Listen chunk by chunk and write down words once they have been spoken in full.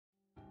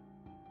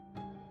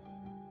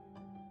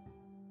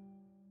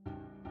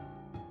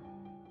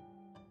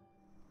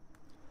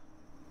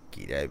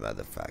G'day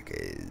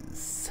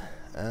motherfuckers.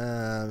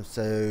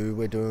 So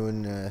we're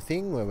doing a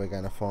thing where we're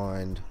going to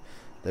find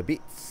the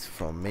bits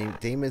from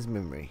DiMA's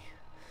memory.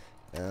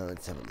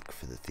 Let's have a look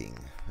for the thing.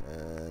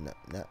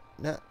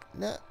 No.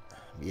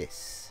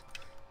 Yes,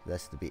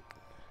 that's the bit.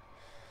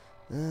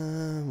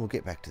 We'll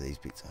get back to these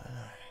bits. I don't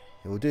know.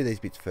 We'll do these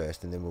bits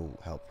first, and then we'll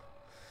help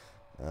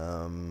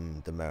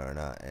the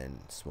Mariner and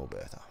Small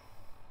Bertha.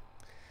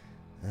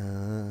 To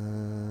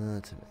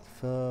make the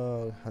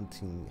fog,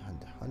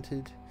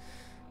 hunted,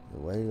 the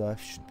way life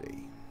should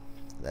be.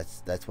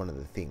 That's one of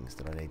the things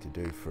that I need to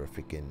do for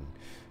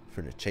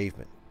an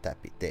achievement.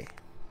 That bit there.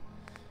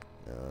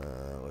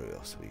 What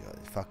else have we got?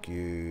 Fuck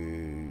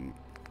you,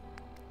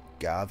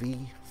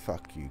 Garvey.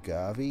 Fuck you,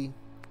 Garvey.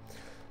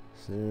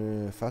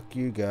 So fuck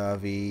you,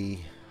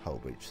 Garvey. Hull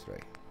breach 3.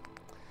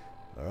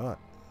 All right.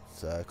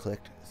 So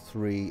collect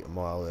 3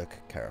 Mirelurk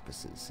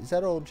carapaces. Is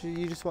that all?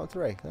 You just want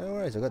 3? No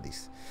worries. I got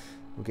this.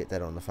 We'll get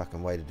that on the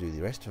fucking way to do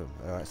the rest of them.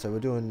 Alright, so we're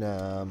doing,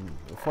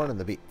 we're finding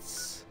the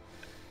bits.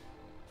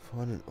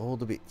 Finding all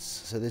the bits.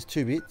 So there's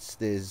 2 bits.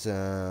 There's,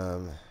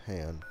 hang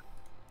on.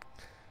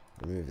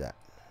 Remove that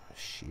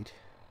shit.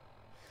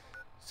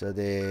 So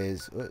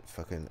there's,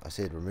 I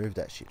said remove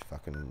that shit.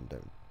 Fucking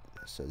don't.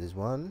 So there's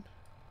one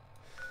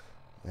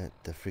at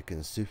the freaking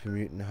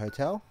supermutant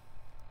hotel.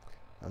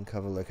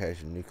 Uncover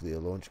location nuclear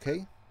launch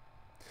key.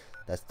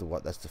 That's the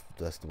one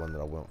that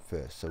I want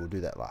first. So we'll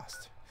do that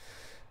last.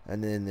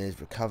 And then there's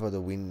recover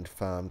the wind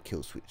farm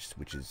kill switch,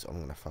 which is,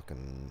 I'm gonna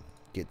fucking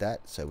get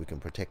that so we can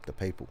protect the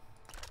people.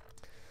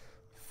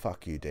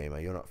 Fuck you,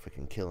 DiMA. You're not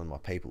freaking killing my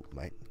people,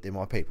 mate. They're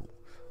my people.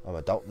 I'm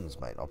a Dalton's,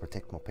 mate. I'll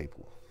protect my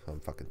people. I'm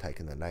fucking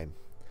taking their name.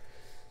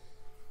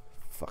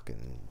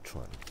 Fucking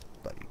trying to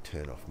bloody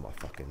turn off my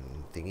fucking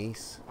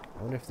thingies.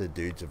 I wonder if the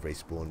dudes have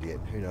respawned yet.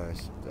 Who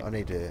knows? I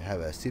need to have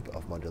a sip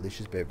of my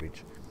delicious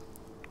beverage.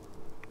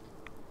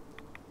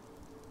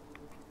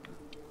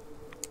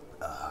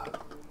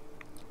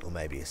 Or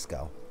maybe a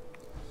skull.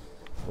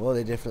 Well,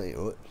 they're definitely.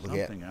 Oh, look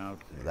out.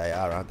 They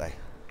are, aren't they?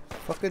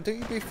 Fucking, do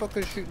you be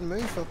fucking shooting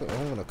me? Fucking,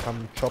 I'm gonna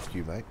come chop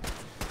you, mate.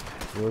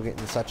 You're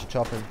getting such a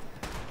chopping.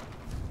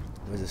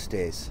 Where's the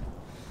stairs?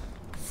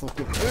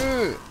 Fucking.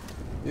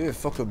 You're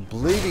fucking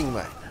bleeding,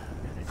 mate.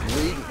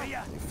 Bleeding.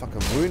 You're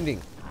fucking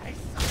wounding.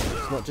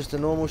 It's not just a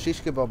normal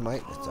shish kebab,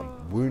 mate. It's a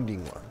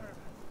wounding one.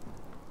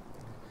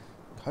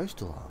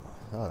 Coastal armor.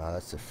 Oh no,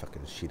 that's a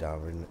fucking shit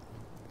armor, isn't it?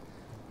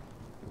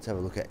 Let's have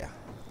a look at you.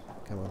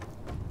 Come on.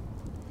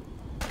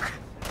 No.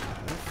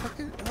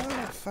 Fucking fine,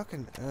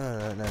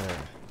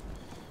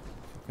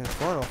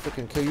 I'll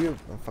fucking kill you.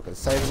 I'm fucking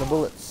saving the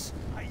bullets.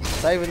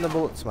 Saving the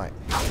bullets, mate.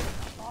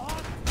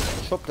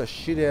 Chop the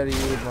shit out of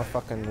you with my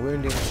fucking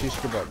wounding shish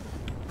kebab.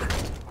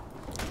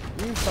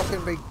 You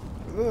fucking big.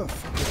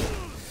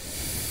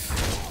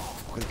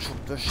 Fucking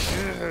chop the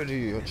shit out of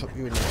you. I'll chop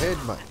you in the head,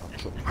 mate. I'll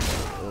chop you.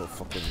 I'll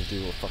fucking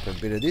do a fucking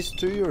bit of this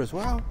to you as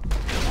well.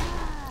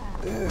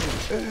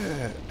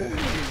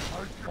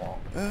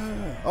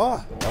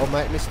 Oh, old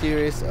mate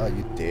mysterious. Oh,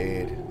 you're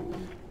dead.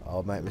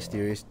 Old mate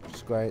mysterious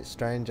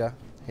stranger.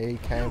 He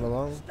came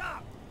along.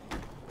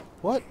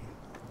 What?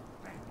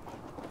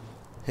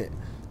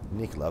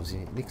 Nick loves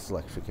you. Nick's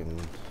like freaking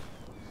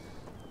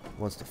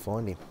wants to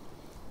find him.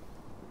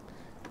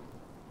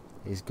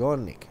 He's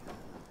gone, Nick.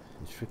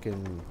 He's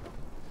freaking.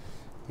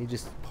 He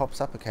just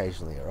pops up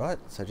occasionally, alright?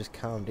 So just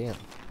calm down.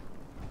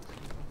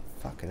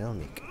 Fucking hell,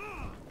 Nick.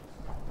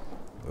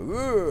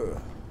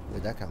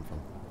 Where'd that come from?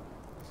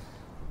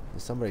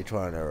 There's somebody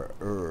trying to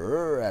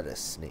at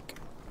us, Nick.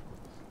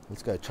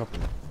 Let's go chop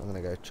him. I'm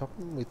gonna go chop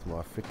him with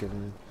my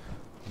freaking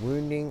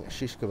wounding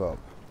shish kebab. What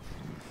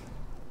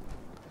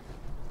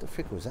the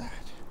frick was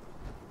that?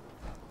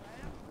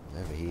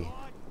 Over here.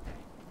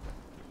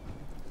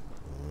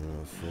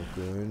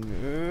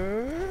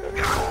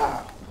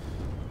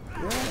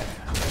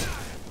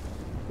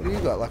 What do you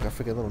got? Like a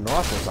freaking little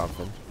knife or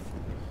something?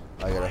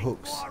 I got a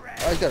hooks.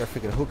 Oh, he's got a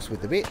freaking hooks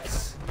with the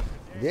bits.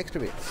 The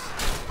extra bits.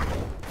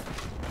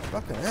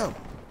 Fucking hell.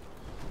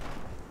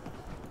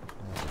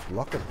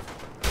 Block him.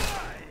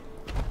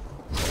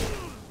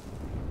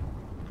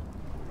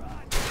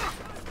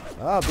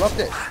 Ah, blocked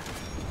it.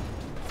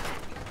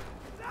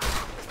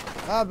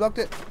 Ah, blocked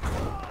it.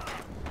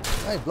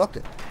 Hey, blocked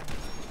it.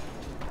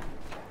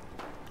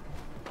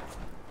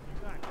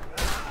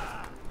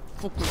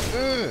 Fucking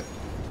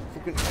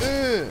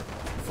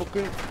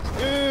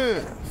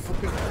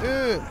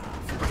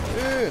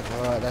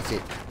Alright, that's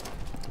it.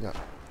 No.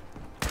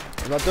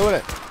 I'm not doing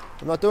it.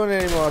 I'm not doing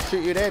it anymore. I'll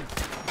shoot you dead.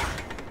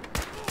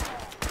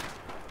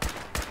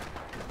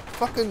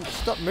 Fucking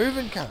stop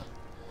moving, cunt.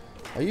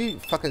 Are you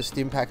fucking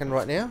stim packing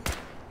right now?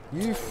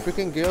 You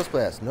freaking girl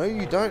spouts. No,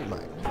 you don't,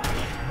 mate.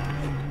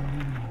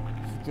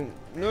 Fucking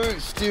no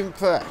stim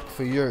pack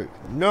for you.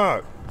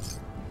 No.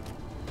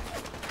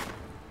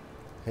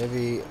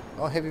 Heavy.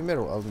 Oh, heavy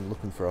metal. I'm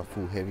looking for a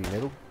full heavy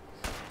metal.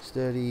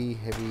 Sturdy,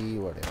 heavy,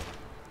 whatever.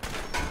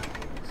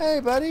 Hey,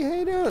 buddy. How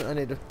you doing? I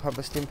need to pump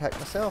a stim pack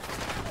myself.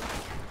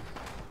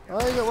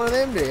 Oh, you got one of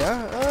them, do you?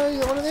 Oh, you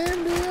got one of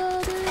them, do you?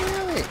 Oh, do you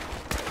really?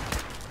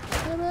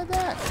 How about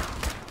that?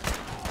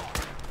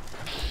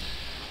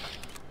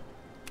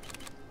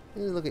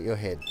 Look at your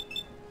head.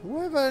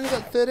 Why have I only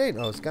got 13?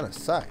 I was gonna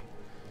say.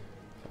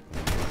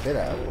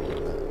 Better.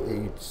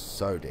 You're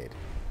so dead.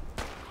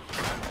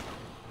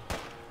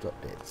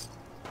 Drop deads.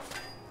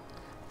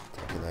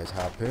 Taking those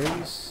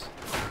harpoons.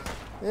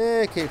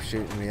 Yeah, keep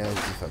shooting me as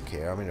if I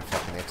care. I'm in a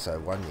fucking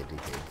XO1, you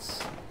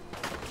dickheads.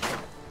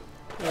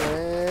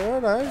 Yeah,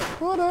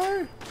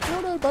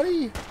 righto,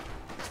 buddy.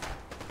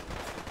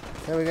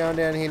 How we going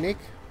down here, Nick?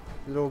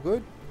 Is it all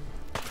good?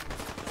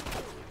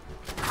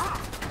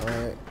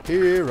 Alright,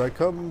 here I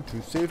come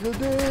to save the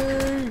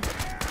day.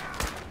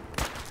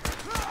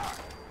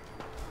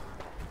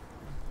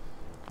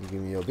 You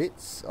give me your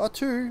bits. Oh,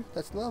 2.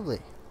 That's lovely.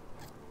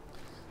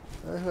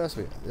 Who else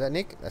we got? Is that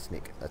Nick? That's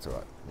Nick. That's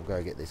alright. We'll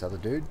go get this other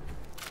dude.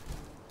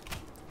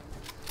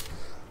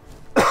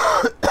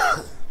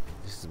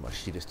 This is my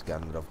shittest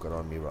gun that I've got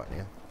on me right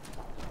now.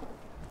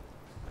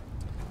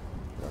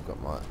 I've got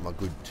my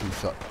good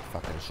 2-shot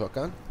fucking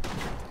shotgun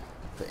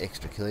for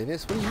extra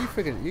killiness. What are you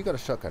freaking? You got a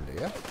shotgun, do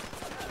you?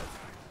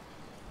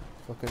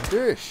 Fucking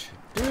douche.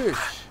 You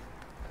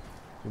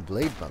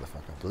bleed,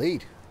 motherfucker.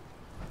 Bleed.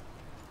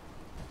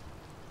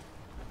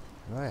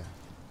 Oh, yeah.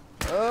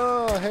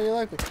 Oh, how you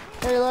like me?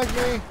 How you like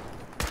me?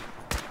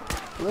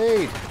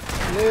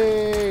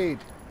 Bleed.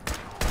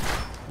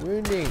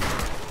 Wounding.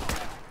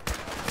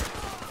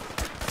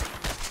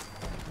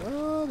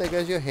 Oh, there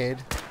goes your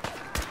head.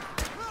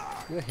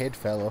 Your head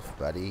fell off,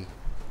 buddy.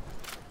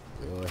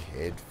 Your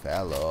head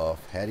fell off.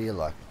 How do you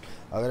like it?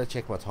 I gotta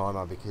check my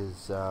timer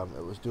because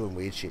it was doing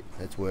weird shit.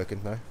 It's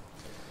working though.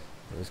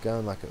 It was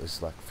going like it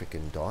was like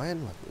freaking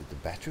dying, like the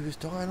battery was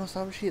dying or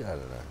some shit. I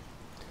don't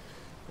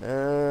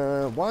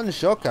know. 1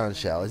 shotgun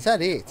shell. Is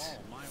that it?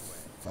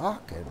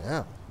 Fucking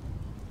hell.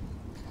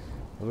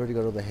 I've already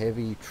got all the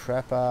heavy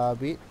trapper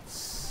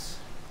bits.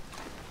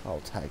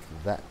 I'll take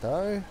that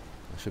though.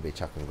 I should be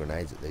chucking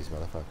grenades at these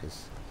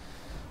motherfuckers.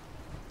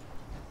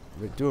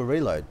 Do a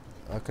reload.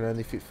 I can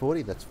only fit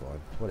 40. That's fine.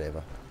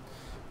 Whatever.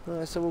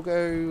 Alright, so we'll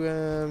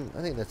go.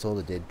 I think that's all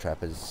the dead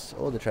trappers.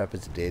 All the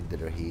trappers are dead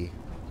that are here.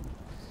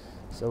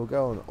 So we'll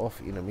go on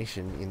off in a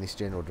mission in this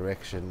general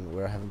direction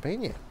where I haven't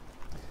been yet.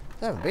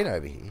 I haven't been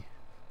over here.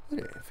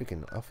 Look at it,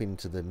 freaking off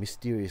into the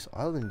mysterious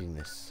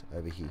islandiness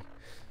over here.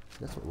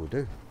 That's what we'll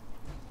do.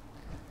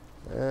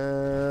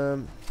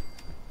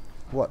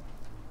 What?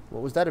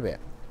 What was that about?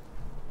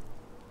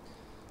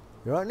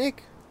 You right,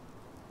 Nick?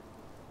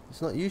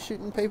 It's not you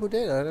shooting people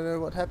dead? I don't know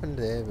what happened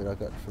there, but I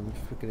got from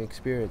freaking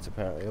experience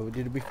apparently. Or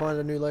did we find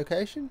a new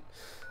location?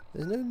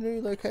 There's no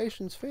new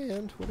locations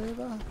found.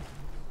 Whatever.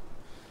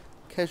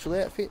 Casual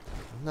outfit.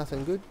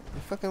 Nothing good.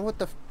 Fucking what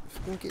the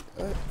fucking get?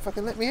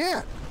 Fucking let me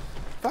out.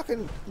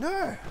 Fucking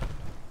no.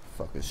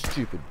 Fucking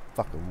stupid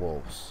fucking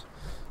walls.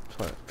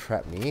 Trying to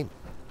trap me in.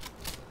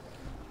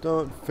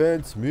 Don't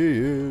fence me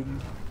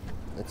in.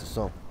 That's a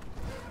song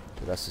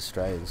that us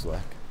Australians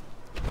like.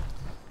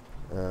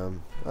 Oh,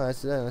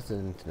 that's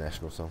an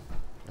international song.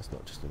 That's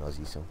not just an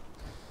Aussie song.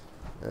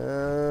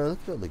 Look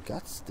at all the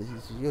guts.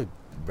 Your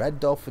rad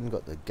dolphin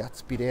got the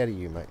guts bit out of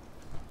you, mate.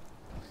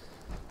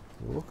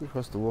 Walk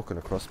across the walking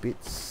across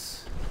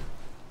bits.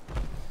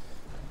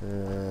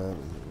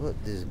 What?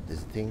 There's a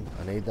thing.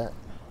 I need that.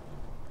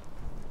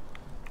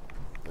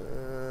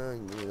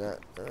 Give me that.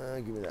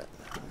 Give me that.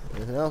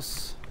 Anything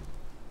else?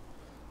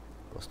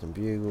 Boston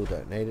Bugle.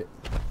 Don't need it.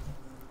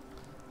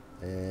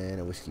 And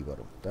a whiskey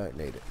bottle. Don't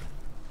need it.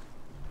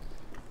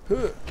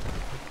 Huh.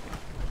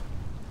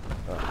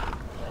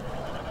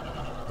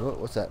 Oh.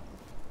 What's that?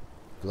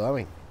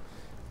 Glowing.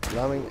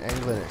 Glowing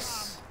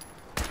angliness.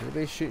 You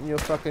be shooting your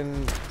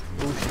fucking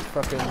bullshit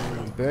fucking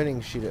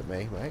burning shit at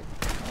me, mate.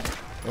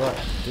 Alright,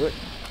 do it.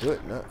 Do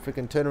it. No,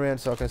 freaking turn around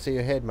so I can see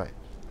your head, mate.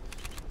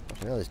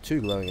 Fucking hell, there's 2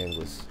 glowing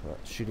anglers.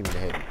 Alright, shoot him in the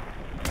head.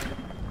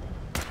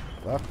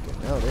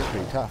 Fucking hell, they're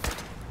pretty tough.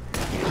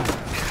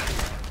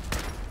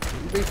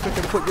 You be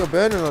freaking put your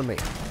burning on me.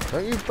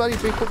 Don't you bloody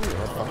be putting...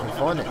 I'll fucking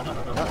find it. No,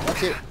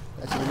 that's it.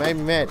 That's it. You made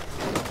me mad.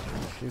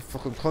 You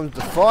fucking comes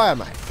to fire,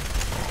 mate.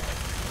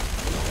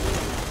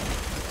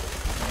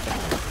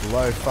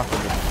 Glow fucking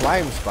with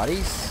flames,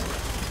 buddies.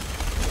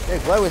 Yeah,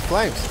 glow with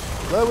flames.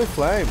 Glow with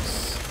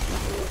flames.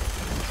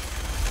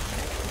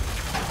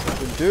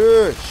 Fucking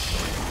douche.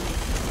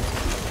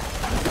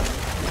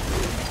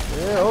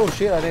 Yeah, oh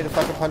shit, I need to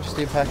fucking punch a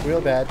steam pack real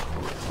bad.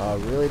 I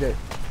really do.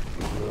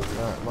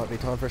 Alright, might be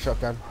time for a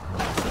shotgun.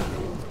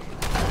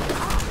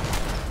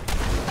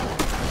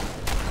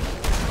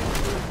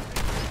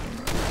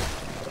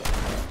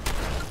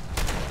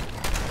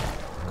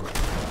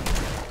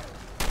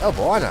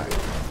 Albino.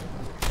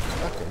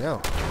 Fucking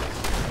hell.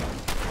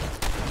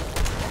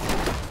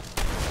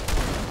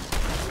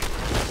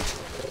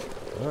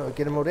 Alright,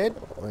 get them all dead?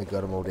 We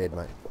got them all dead,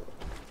 mate.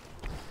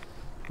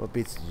 What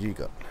bits did you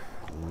got?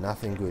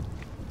 Nothing good.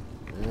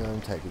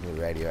 I'm taking the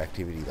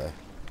radioactivity though.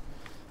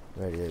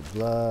 Radio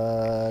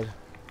blood.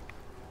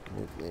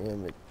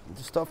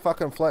 Just stop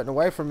fucking floating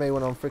away from me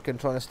when I'm freaking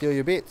trying to steal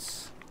your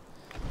bits.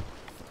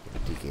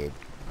 Fucking dickhead.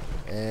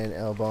 And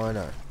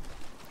albino.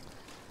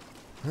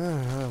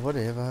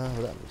 Whatever.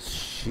 Well, that was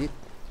shit.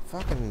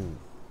 Fucking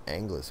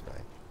anglers,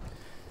 mate.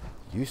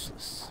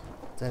 Useless.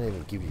 Don't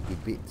even give you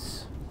good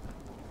bits.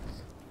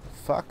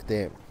 Fuck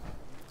them.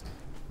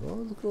 Oh,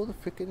 look at all the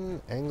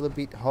freaking angler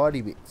bit,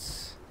 hidey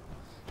bits.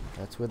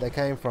 That's where they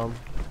came from.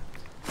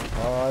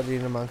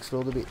 Hiding amongst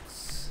all the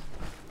bits.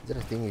 Is that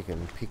a thing you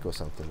can pick or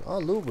something? Oh,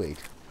 lureweed.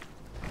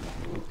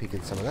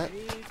 Picking some of that.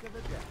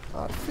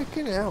 Oh,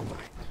 freaking hell, mate.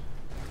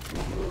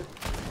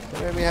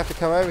 Don't make me have to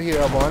come over here,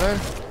 albino.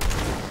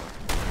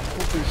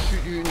 Fucking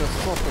shoot you in the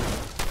fucking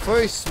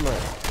face, mate.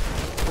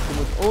 Fucking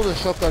with all the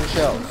shotgun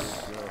shells.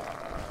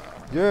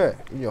 Yeah,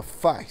 in your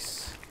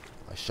face.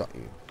 I shot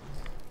you.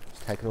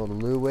 Just taking all the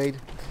lureweed.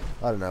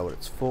 I don't know what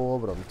it's for,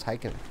 but I'm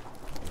taking it.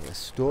 I'm going to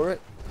store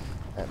it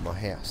at my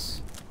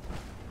house.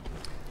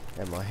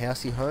 At my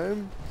housey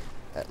home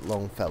at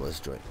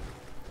Longfellas Joint.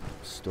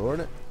 Storing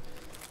it.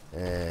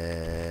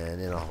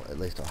 And then at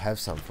least I'll have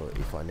some for it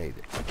if I need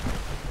it.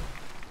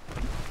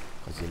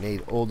 Because you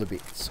need all the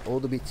bits. All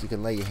the bits you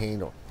can lay your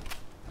hand on.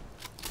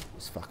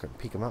 Just fucking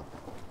pick them up.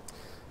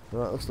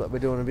 Alright, looks like we're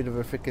doing a bit of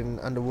a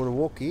freaking underwater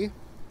walk here.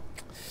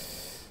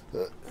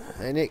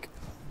 Hey Nick.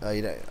 Oh,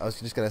 you know, I was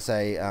just going to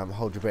say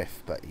hold your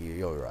breath, but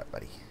you're alright,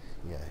 buddy.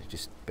 Yeah,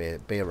 just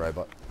be a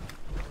robot.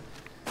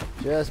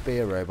 Just be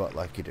a robot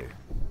like you do.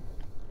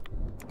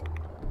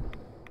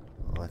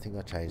 I think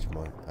I changed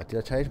my... did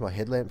I change my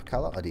headlamp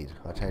colour? I did.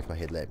 I changed my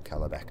headlamp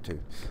colour back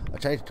too. I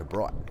changed it to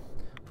bright.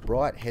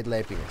 Bright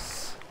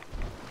headlampiness.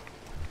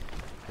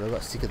 But I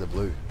got sick of the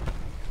blue.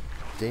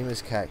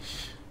 DiMA's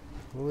cache.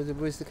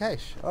 Where's the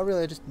cache? Oh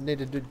really, I just need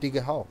to dig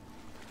a hole.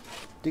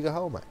 Dig a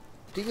hole, mate.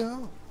 Dig a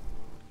hole.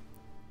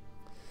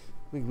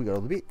 We got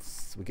all the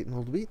bits. We're getting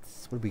all the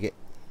bits. What did we get?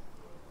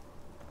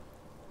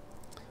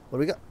 What do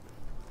we got?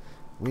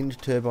 Wind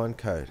turbine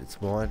code.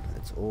 It's mine.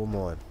 It's all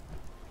mine.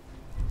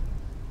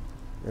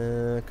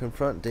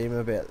 Confront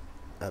DiMA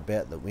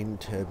about the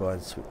wind turbine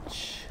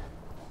switch.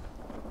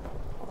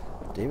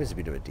 DiMA's a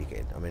bit of a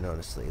dickhead. I mean,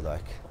 honestly,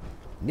 like,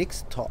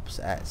 Nick's tops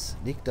ass.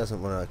 Nick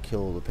doesn't want to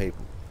kill the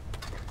people.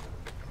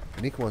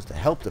 Nick wants to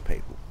help the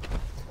people.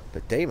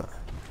 But DiMA,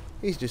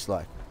 he's just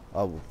like,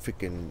 oh, well,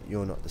 freaking,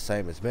 you're not the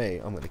same as me.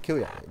 I'm going to kill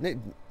you.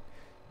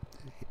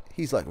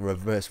 He's like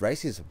reverse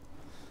racism.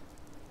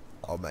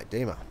 Oh, mate,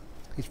 DiMA.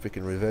 He's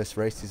freaking reverse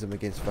racism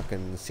against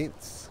fucking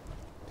synths.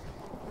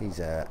 He's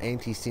a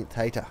anti-synth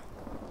hater.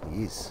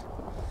 He is.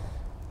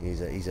 He's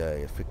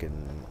a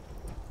freaking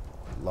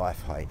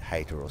life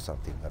hater or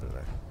something. I don't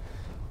know.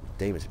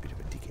 DiMA's a bit of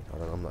a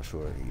dickhead. I'm not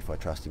sure if I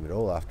trust him at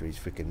all after he's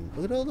freaking...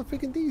 Look at all the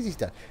freaking things he's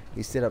done.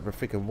 He's set up a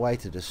freaking way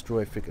to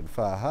destroy freaking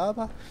Far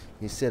Harbor.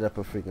 He's set up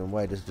a freaking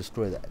way to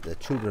destroy the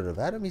children of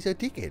Adam. He's a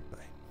dickhead,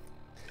 mate.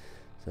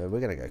 So we're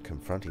going to go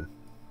confront him.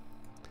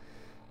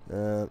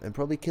 And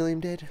probably kill him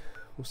dead.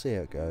 We'll see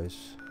how it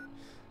goes.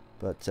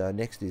 But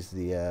next is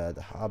the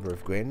Harbour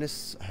of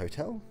Grandness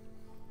Hotel,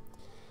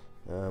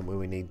 where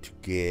we need to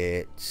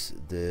get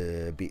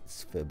the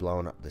bits for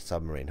blowing up the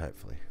submarine,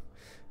 hopefully.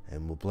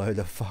 And we'll blow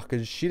the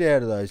fucking shit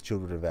out of those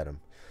children of Adam.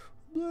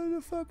 Blow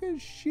the fucking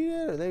shit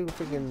out of them. The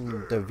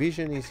freaking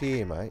division is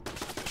here, mate.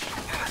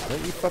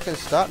 Don't you fucking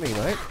start me,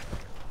 mate.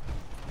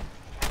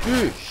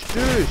 Douche,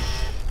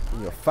 douche.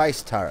 In your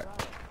face, turret.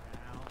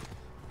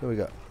 Here we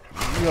go.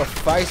 In your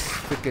face,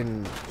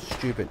 freaking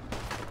stupid.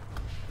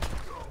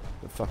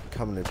 Fucking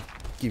coming to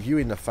give you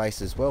in the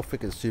face as well,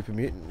 freaking super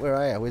mutant. Where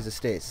are you? Where's the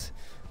stairs?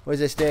 Where's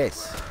the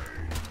stairs?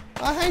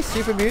 Oh, hey,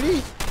 super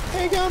mutie.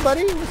 How you going,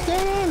 buddy? What's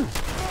going on?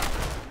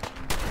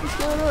 What's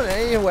going on?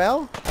 Are you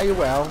well? Are you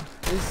well?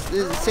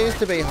 There seems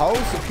to be holes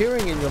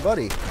appearing in your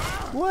body.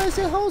 Why is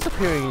there holes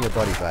appearing in your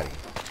body, buddy?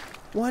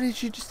 Why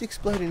did you just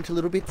explode into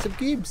little bits of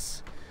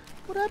gibs?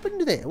 What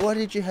happened there? Why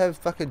did you have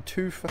fucking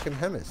 2 fucking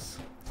hammers?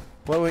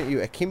 Why weren't you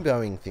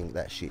akimboing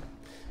that shit?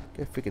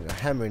 Go freaking a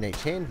hammer in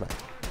each hand, mate.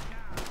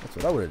 That's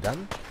what I would have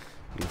done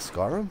in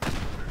Skyrim.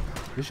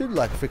 You should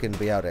like freaking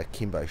be able to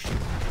akimbo shit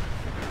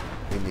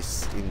in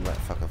that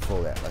fucking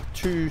Fallout. Like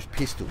 2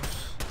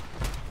 pistols.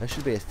 That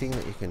should be a thing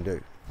that you can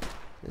do.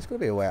 There's got to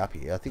be a way up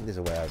here. I think there's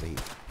a way over here.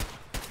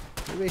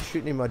 You're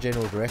shooting in my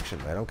general direction,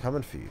 mate. I'm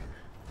coming for you.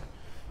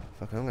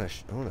 Fucking, I'm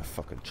gonna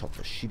fucking chop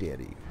the shit out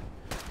of you.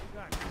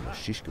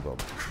 Shish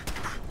kebab.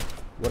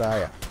 What are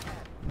ya,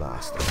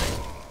 master?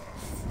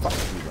 Fuck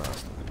you,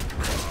 master.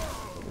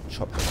 I'm gonna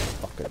chop the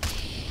fucking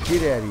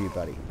shit out of you,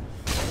 buddy.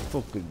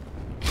 Fucking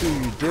chew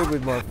you dead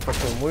with my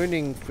fucking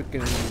wounding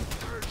freaking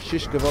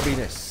shish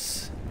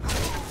kebabiness.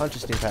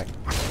 Punches impact.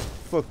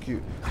 Fuck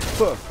you.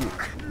 Fuck you.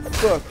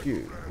 Fuck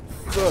you.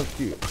 Fuck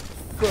you.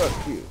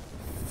 Fuck you.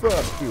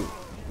 Fuck you.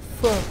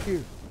 Fuck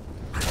you.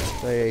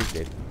 So yeah, he's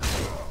dead.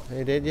 Are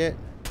you dead yet?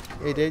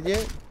 Are you dead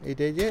yet? Are you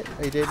dead yet?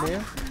 Are you dead now?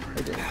 Are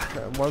you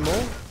dead? One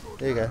more?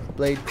 There you go.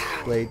 Bleed.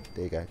 Bleed.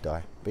 There you go.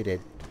 Die. Be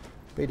dead.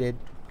 Be dead.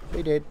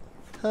 Be dead.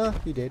 Huh?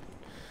 Be dead.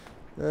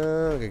 I'm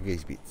gonna get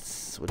his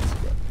bits. What does he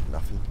got?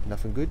 Nothing.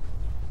 Nothing good.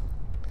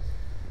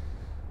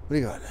 What do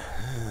you got?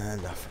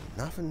 Nothing.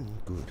 Nothing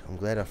good. I'm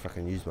glad I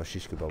fucking used my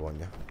shish kebab on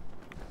you.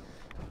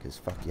 Because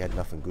fuck, you had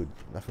nothing good.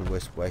 Nothing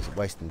worse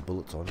wasting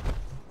bullets on.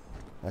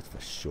 That's for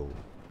sure.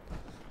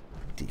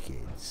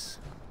 Dickheads.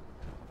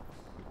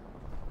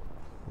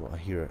 Well, I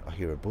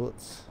hear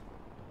bullets.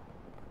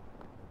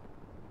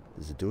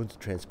 there's a dunes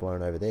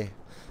transpiring over there.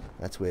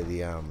 That's where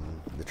the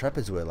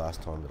trappers were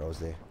last time that I was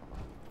there.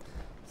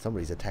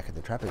 Somebody's attacking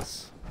the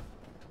trappers.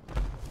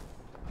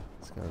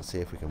 Let's go and see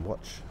if we can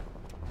watch.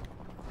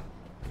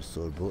 Just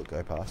saw a bullet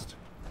go past.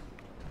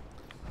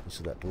 You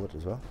saw that bullet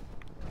as well.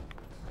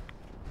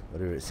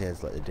 Whatever it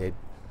sounds like, they're dead.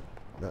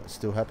 No, it's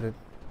still happening.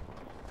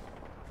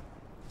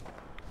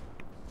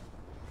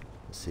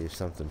 Let's see if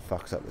something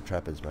fucks up the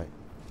trappers, mate.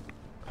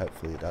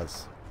 Hopefully it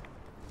does.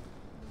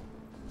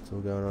 What's all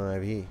going on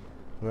over here?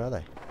 Where are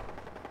they?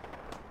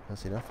 Can't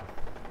see nothing.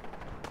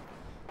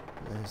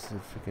 There's the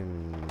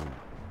freaking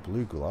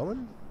blue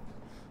glowing?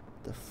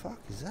 What the fuck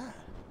is that?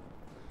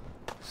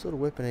 What sort of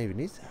weapon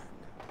even is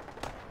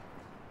that?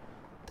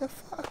 The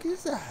fuck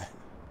is that?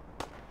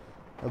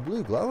 A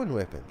blue glowing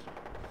weapon.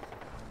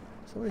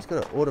 Somebody's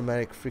got an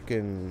automatic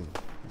freaking...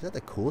 Is that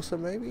the Corsa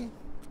maybe?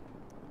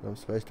 I'm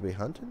supposed to be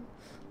hunting?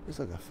 Looks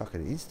like a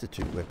fucking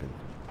institute weapon.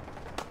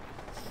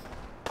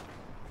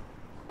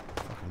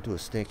 Fucking do a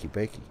stanky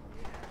bakey.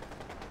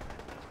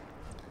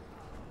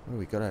 What do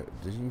we got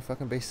out? Did you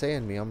fucking be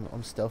seeing me?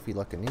 I'm stealthy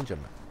like a ninja,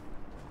 mate.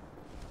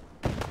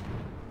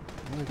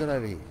 What do we got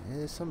over here? Yeah,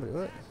 there's somebody.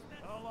 What?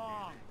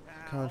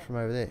 Coming from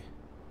over there.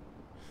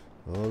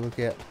 Oh, look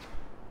out.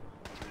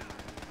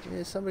 Yeah,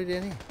 there's somebody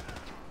down here.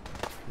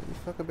 You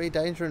fucking be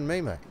endangering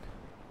me, mate.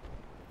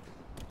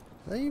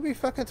 Don't you be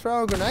fucking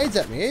throwing grenades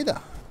at me either.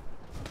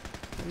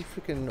 I'm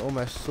freaking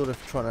almost sort of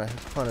trying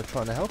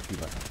to help you,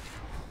 mate.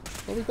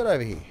 What we got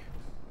over here?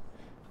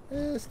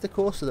 Yeah, it's the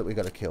Corsa that we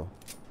got to kill.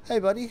 Hey,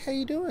 buddy, how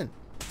you doing?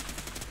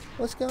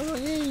 What's going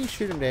on? Yeah, you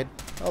shoot him dead.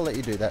 I'll let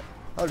you do that.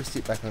 I'll just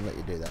sit back and let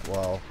you do that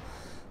while,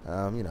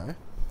 you know,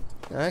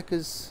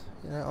 because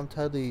I'm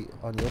totally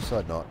on your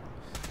side, not.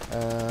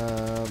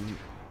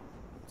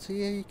 So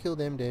yeah, you kill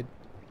them dead.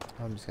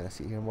 I'm just gonna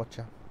sit here and watch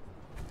you.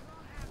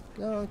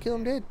 Go on, kill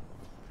him dead.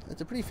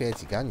 That's a pretty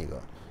fancy gun you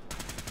got.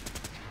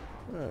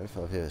 I don't know if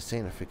I've ever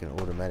seen a freaking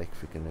automatic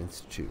freaking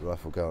institute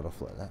rifle going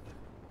off like that.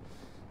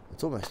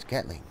 It's almost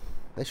Gatling.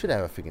 They should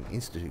have a freaking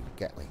institute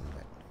Gatling,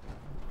 mate.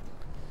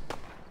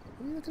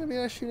 You're not gonna be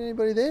able to shoot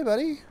anybody there,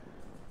 buddy.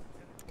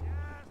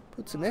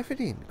 Put some effort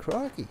in,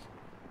 crikey.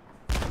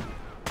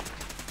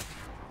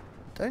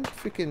 Don't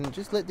freaking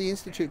just let the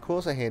institute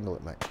Corsa handle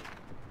it, mate.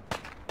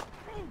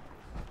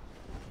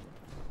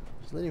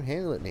 Just let him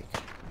handle it, Nick.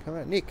 Come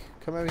out, Nick.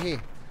 Come over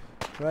here.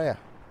 Where are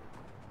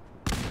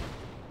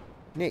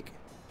you?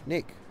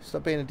 Nick,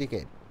 stop being a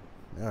dickhead.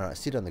 Alright,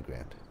 sit on the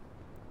ground.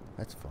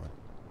 That's fine.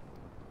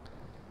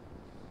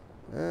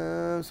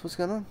 So what's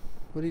going on?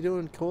 What are you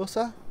doing,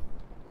 Corsa?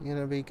 You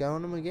gonna be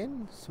going them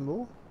again? Some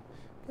more?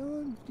 Go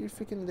on, you're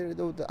freaking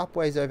the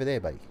upways over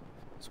there, buddy.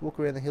 Just walk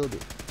around the hill a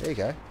bit. There you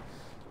go.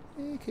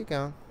 Yeah, keep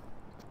going.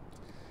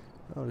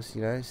 I'll just,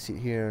 sit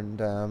here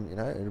and,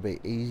 it'll be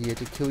easier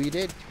to kill you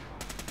dead.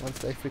 Once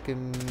they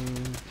freaking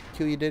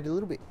kill you dead a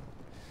little bit.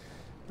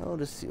 I'll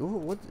just see. Oh,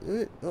 what?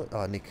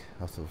 Oh, Nick.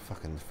 I thought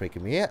fucking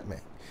freaking me out,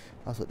 man.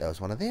 I thought that was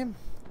one of them.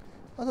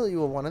 I thought you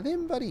were one of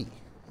them, buddy.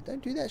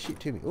 Don't do that shit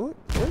to me. Oh.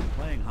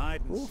 Playing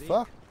hide and seek.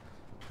 Fuck.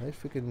 They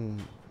freaking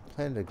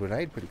planted a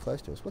grenade pretty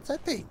close to us. What's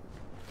that thing?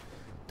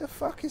 The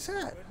fuck is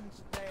that?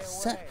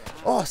 Sap.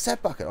 Oh,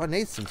 sap bucket. I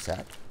need some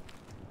sap.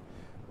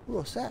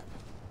 Oh, sap.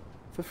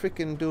 For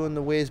freaking doing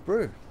the Where's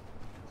Brew.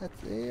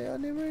 That's, yeah,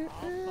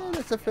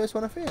 that's the first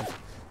one I found.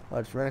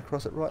 I just ran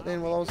across it right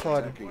then while I was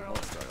hiding.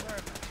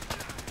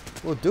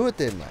 Well, do it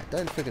then, mate.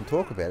 Don't freaking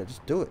talk about it.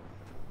 Just do it.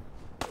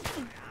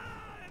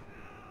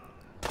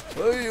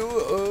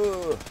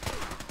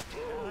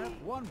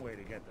 One way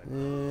to get that.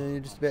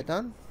 You're just about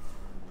done?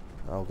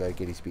 I'll go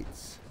get his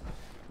bits.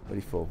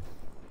 Where'd he fall?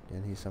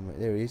 Down here somewhere.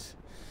 There he is.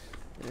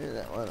 Yeah,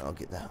 that one. I'll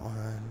get that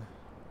one.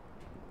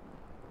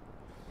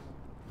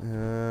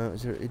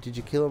 Did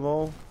you kill them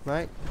all,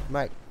 mate?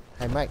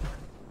 Hey, mate.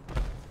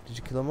 Did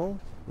you kill them all?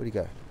 Where'd he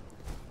go?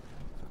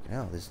 Fucking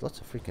hell, there's lots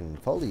of freaking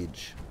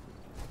foliage.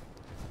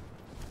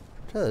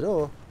 Try the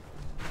door.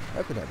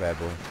 Open that bad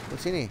boy.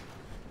 What's in here?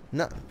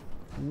 Nothing.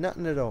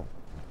 Nothing at all.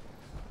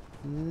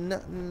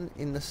 Nothing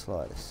in the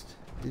slightest.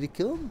 Did he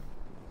kill him?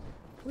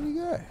 Where'd he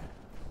go?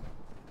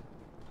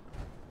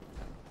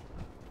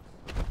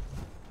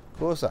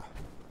 Corsa.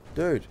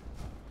 Dude.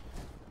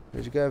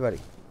 Where'd you go, buddy?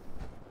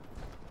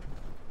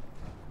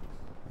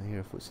 I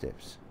hear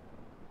footsteps.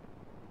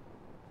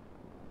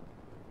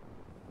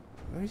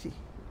 Where is he?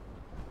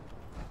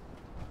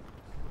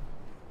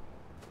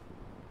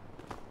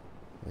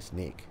 That's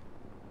Nick.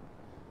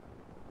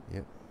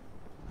 Yep.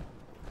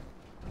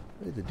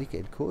 Where did the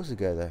dickhead Corsa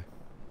go though?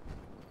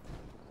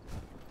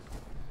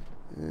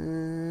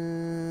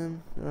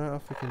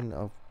 Alright,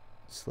 I'll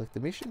select the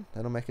mission.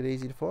 That'll make it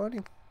easy to find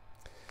him.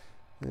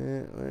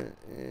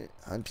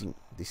 Hunting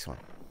this one.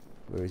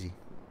 Where is he?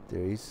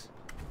 There he is.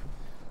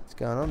 What's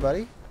going on,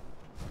 buddy?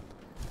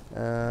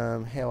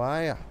 How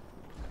are you?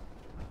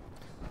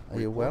 Are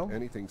you well?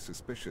 Anything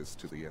suspicious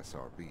to the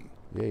SRB?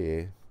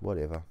 Yeah,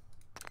 whatever.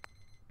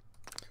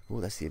 Oh,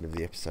 that's the end of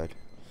the episode.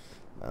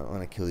 I'm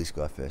gonna kill this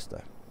guy first,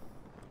 though.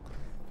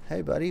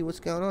 Hey, buddy, what's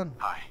going on?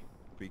 Hi.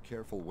 Be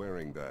careful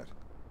wearing that.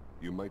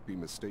 You might be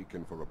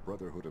mistaken for a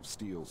Brotherhood of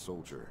Steel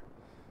soldier.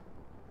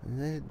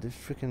 This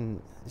freaking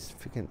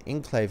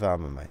enclave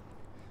armor, mate.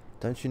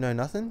 Don't you know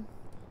nothing?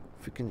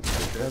 Freaking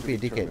don't be a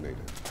dickhead. Terminated.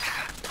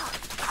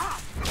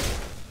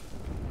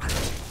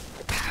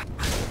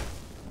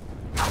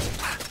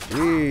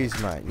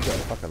 Jeez, mate, you got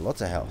fucking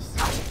lots of health.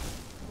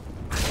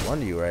 No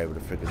wonder you were able to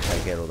freaking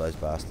take out all those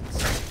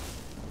bastards.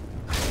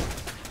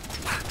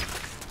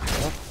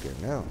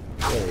 Fucking hell.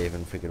 They're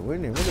even freaking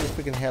wounding. Look at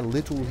freaking how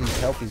little his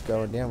health is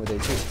going down with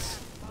these hits.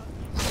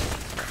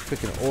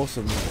 Freaking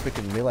awesome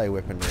freaking melee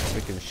weapon with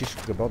freaking shish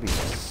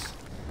kebabiness.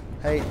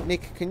 Hey,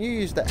 Nick, can you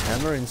use that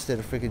hammer instead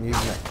of freaking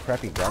using that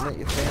crappy gun that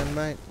you found,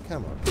 mate?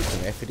 Come on, put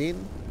some effort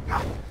in.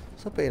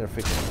 Stop being a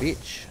freaking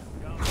bitch.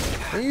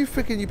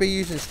 When you be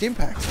using stim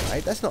packs,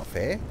 mate? That's not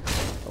fair.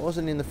 I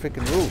wasn't in the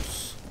freaking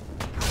rules.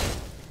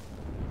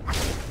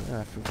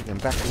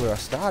 Freaking back to where I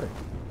started.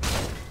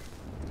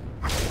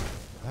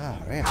 Ah,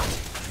 right.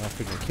 I'll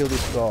freaking kill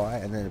this guy,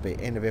 and then it'll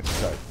be end of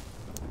episode.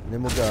 And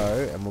then we'll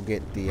go and we'll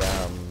get the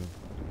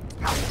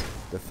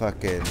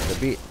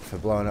bit for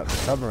blowing up the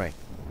submarine.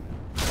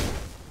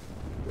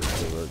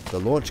 The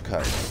launch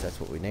codes. That's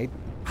what we need.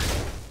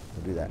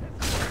 We'll do that.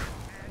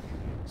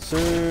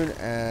 Soon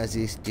as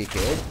this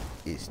dickhead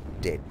is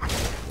dead.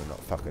 We're not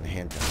fucking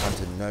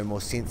hunting no more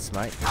synths,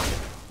 mate.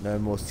 No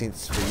more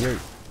synths for you.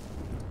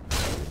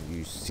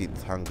 You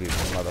synth hungry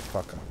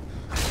motherfucker.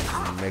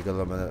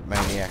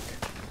 Megalomaniac.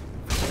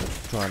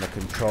 Trying to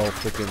control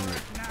freaking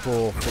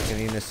poor freaking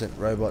innocent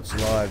robots'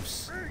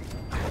 lives.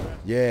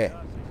 Yeah.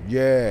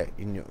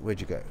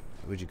 Where'd you go?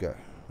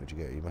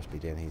 You must be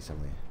down here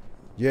somewhere.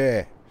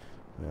 Yeah.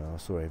 No, I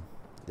saw him.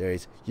 There he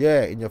is.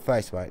 Yeah, in your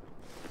face, mate.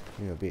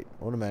 You know, a bit.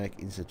 Automatic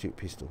institute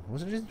pistol.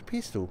 Wasn't it just a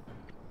pistol?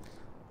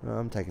 No,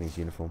 I'm taking his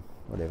uniform.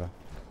 Whatever.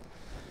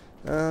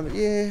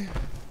 Yeah.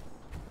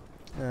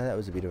 That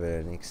was a bit of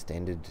an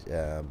extended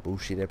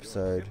bullshit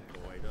episode.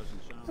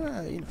 You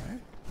know, you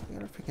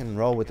gotta freaking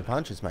roll with the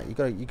punches, mate.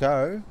 You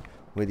go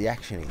where the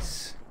action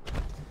is.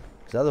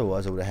 Because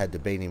otherwise I would have had to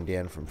beat him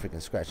down from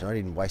freaking scratch. And I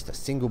didn't waste a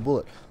single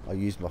bullet. I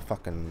used my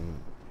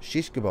fucking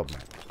shish kebab,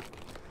 mate.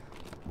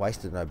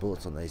 Wasted no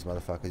bullets on these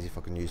motherfuckers if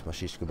I can use my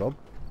shish kebab.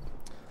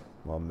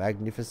 My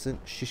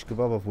magnificent shish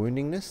kebab of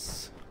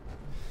woundingness.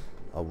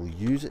 I will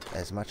use it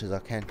as much as I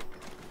can.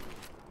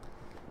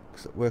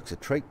 Because it works a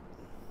treat.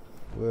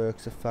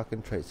 Works a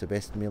fucking treat. It's the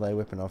best melee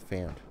weapon I've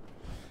found.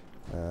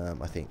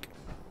 I think.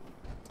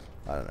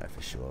 I don't know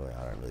for sure.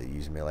 I don't really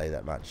use melee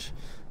that much.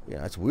 You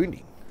know, it's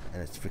wounding.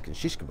 And it's freaking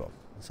shish kebab.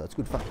 So it's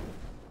good fun.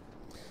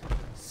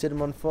 Set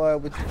them on fire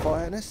with the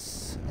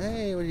fireness.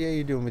 Hey, what are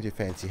you doing with your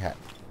fancy hat?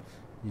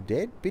 You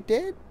dead? Bit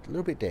dead? A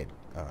little bit dead.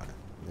 Alright.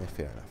 Yeah,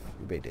 fair enough.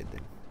 You'll be dead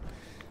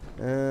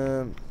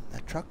then.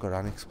 That truck got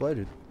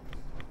unexploded.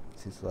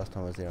 Since the last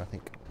time I was there, I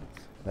think.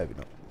 Maybe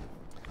not.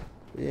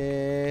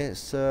 Yeah,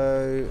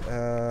 so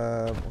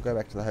we'll go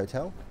back to the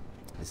hotel.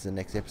 This is the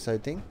next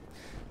episode thing.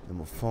 And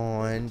we'll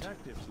find...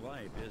 Detective's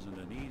life isn't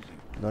an easy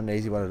one. Not an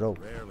easy one at all.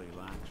 Rarely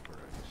lacks for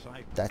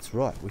excitement. That's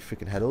right. We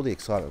freaking had all the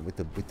excitement with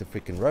the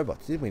freaking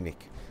robots, didn't we,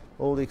 Nick?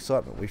 All the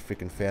excitement. We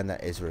freaking found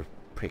that Ezra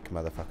prick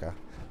motherfucker,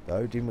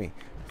 though, didn't we?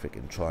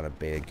 Freaking trying to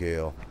be a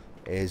girl.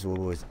 Ezra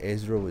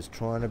was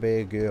trying to be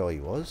a girl. He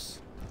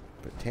was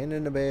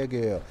pretending to be a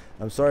girl.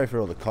 I'm sorry for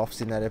all the coughs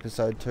in that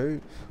episode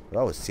too, but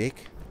I was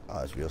sick.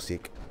 I was real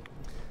sick.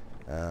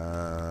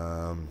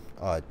 I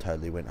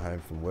totally went home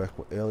from work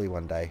early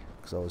one day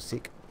because I was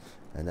sick,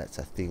 and that's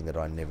a thing that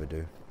I never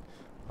do.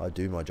 I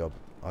do my job.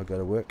 I go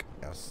to work.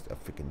 I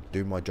freaking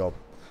do my job,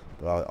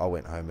 but I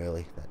went home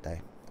early that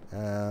day.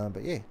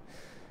 But yeah,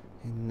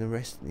 in the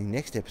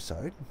next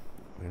episode,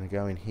 we're gonna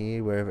go in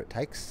here wherever it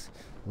takes.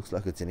 Looks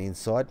like it's an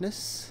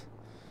insideness.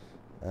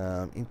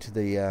 Into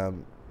the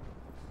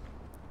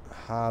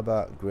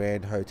Harbour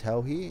Grand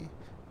Hotel here,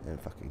 and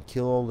fucking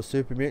kill all the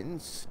super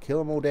mutants. Kill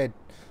them all dead.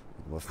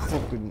 With my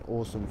fucking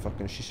awesome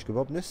fucking shish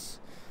kebabness.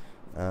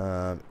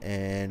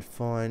 And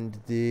find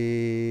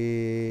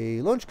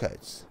the launch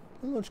codes.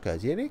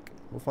 Yeah, Nick?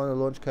 We'll find the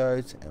launch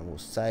codes and we'll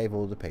save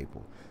all the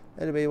people.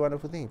 That'll be a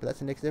wonderful thing. But that's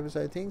the next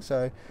episode thing.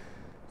 So,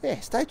 yeah,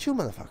 stay tuned,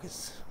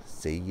 motherfuckers.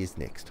 See yous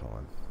next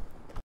time.